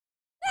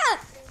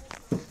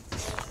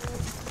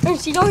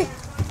Where's he going?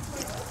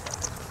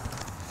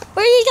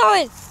 Where are you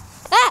going?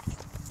 Ah!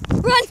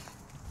 Run!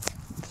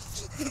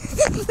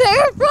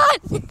 Bear, run!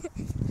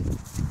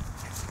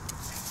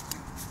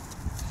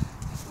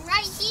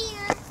 Right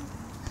here.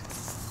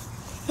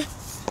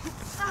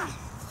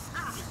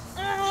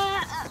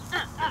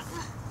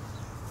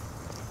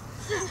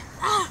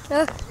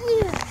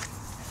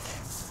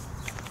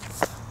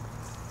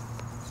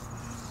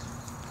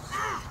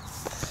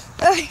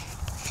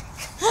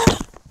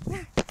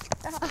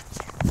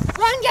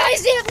 Run,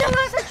 guys! You have no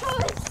other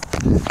choice!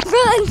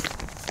 Run!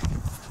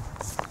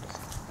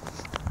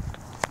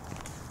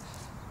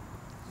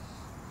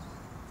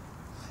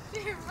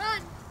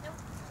 Run. Nope.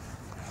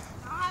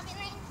 I don't have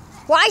anything.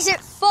 Why is it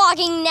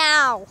fogging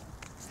now?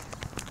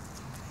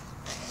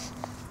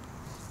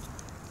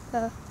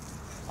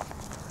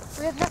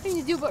 We have nothing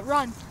to do but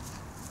run.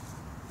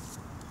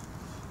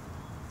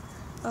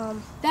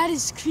 That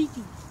is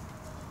creepy.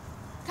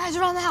 Guys,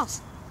 around the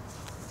house.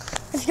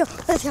 Let's go,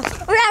 around!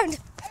 Around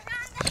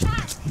the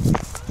house.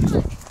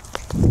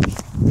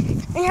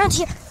 Around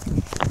here.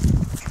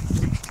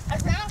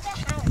 Around the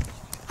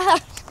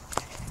house.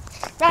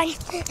 Run.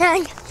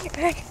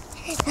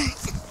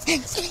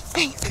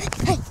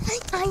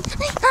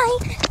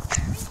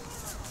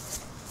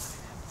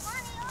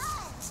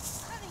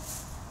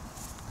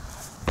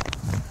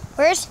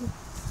 Where's?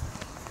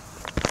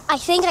 I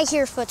think I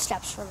hear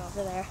footsteps from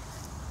over there.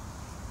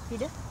 You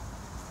do?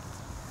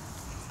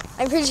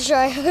 I'm pretty sure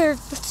I heard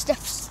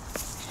footsteps.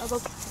 I'll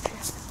go.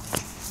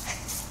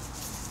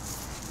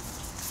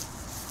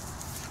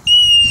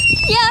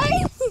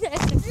 Yeah.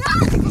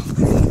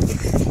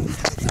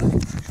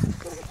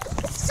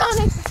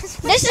 Sonic.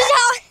 This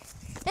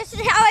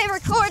is how I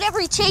record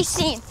every chase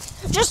scene.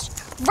 Just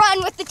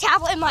run with the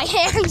tablet in my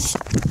hands.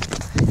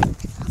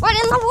 What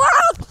in the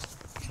world?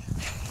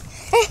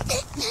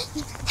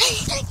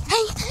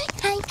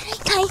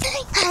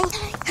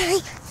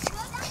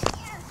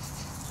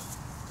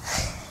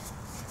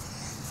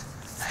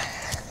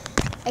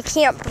 I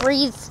can't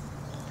breathe.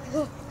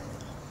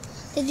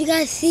 Did you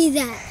guys see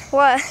that?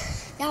 What?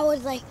 That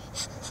was like.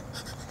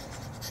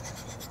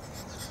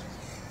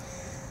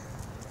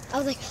 I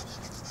was like.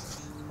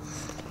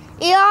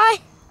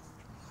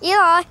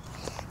 Eli,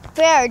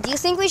 Bear, do you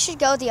think we should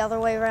go the other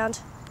way around?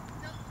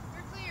 No,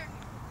 we're clear.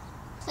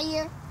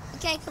 Clear.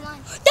 Okay, come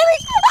on.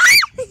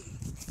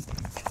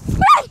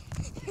 Run!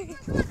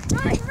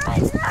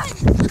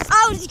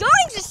 I was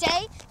going to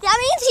say that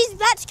means he's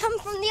about to come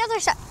from the other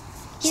side.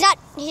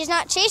 He's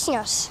not chasing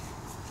us.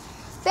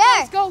 Bear!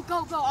 Guys, go.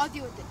 I'll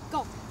deal with it.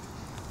 Go.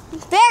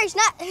 Bear, he's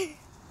not. Go.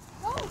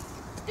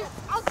 Dude,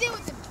 I'll deal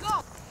with him.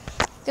 Go.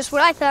 Guess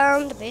what I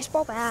found? The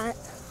baseball bat.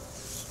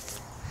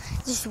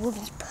 This will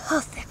be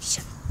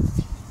perfection.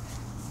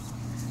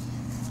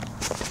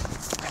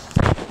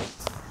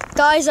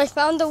 Guys, I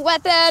found the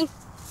weapon.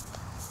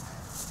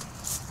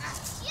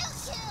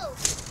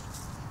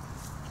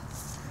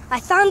 I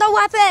found a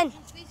weapon.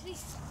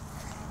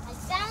 I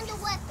found a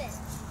weapon.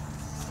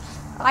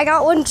 I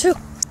got one too.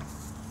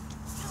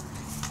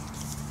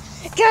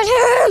 Get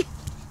him!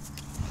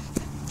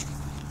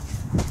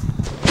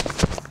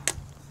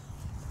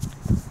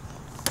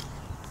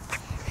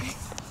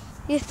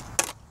 Yeah.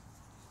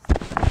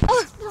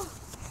 Oh.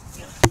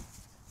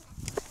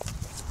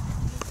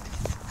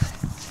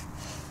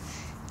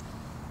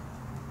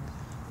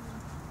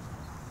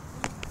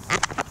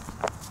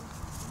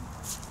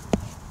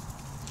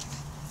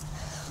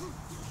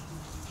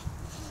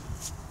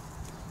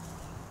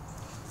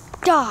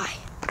 Die.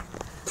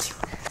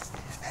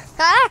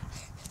 Huh?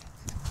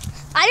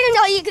 I didn't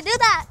know you could do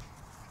that.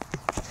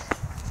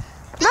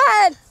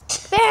 Mud!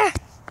 Bear!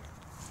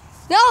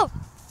 No!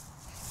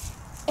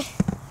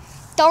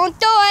 Don't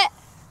do it.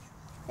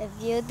 If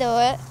you do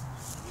it.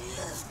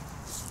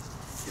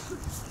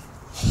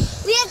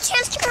 We have a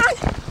chance to run.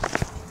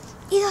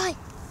 Eli.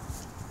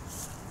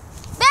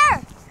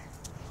 Bear!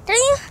 Do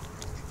you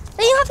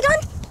have a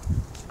gun?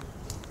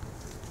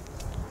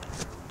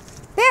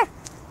 Bear!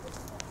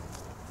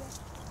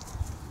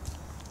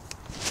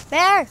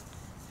 Bear!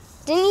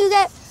 Didn't you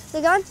get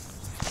the gun?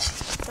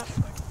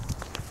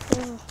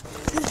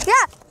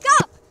 Yeah, go!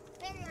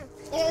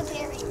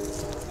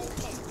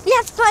 We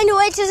have to find a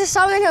way to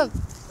summon him.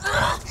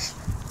 Huh?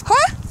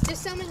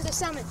 Just summon.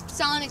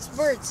 Sonic's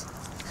birds.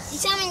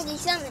 Desummon.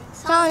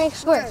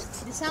 Sonic's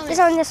birds.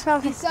 Desummon.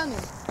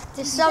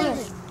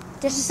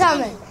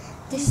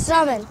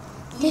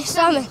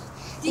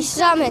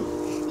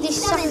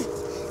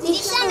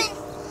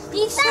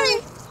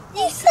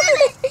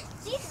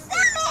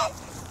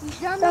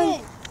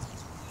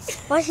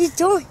 What is he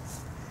doing?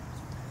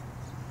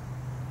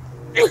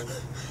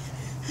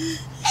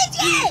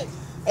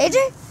 AJ?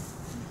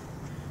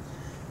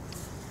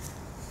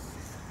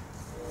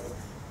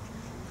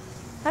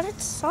 How did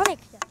Sonic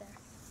get there?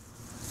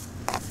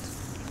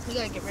 We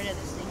gotta get rid of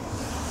this thing.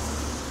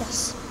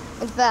 Yes,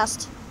 and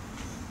fast.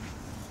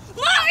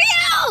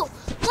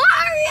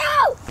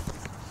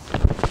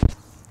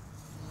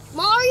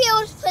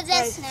 Mario's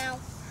possessed now.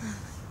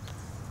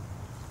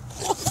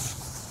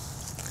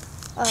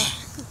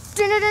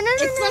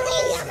 It's for me,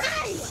 I'm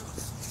Mario.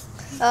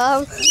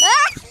 Ah!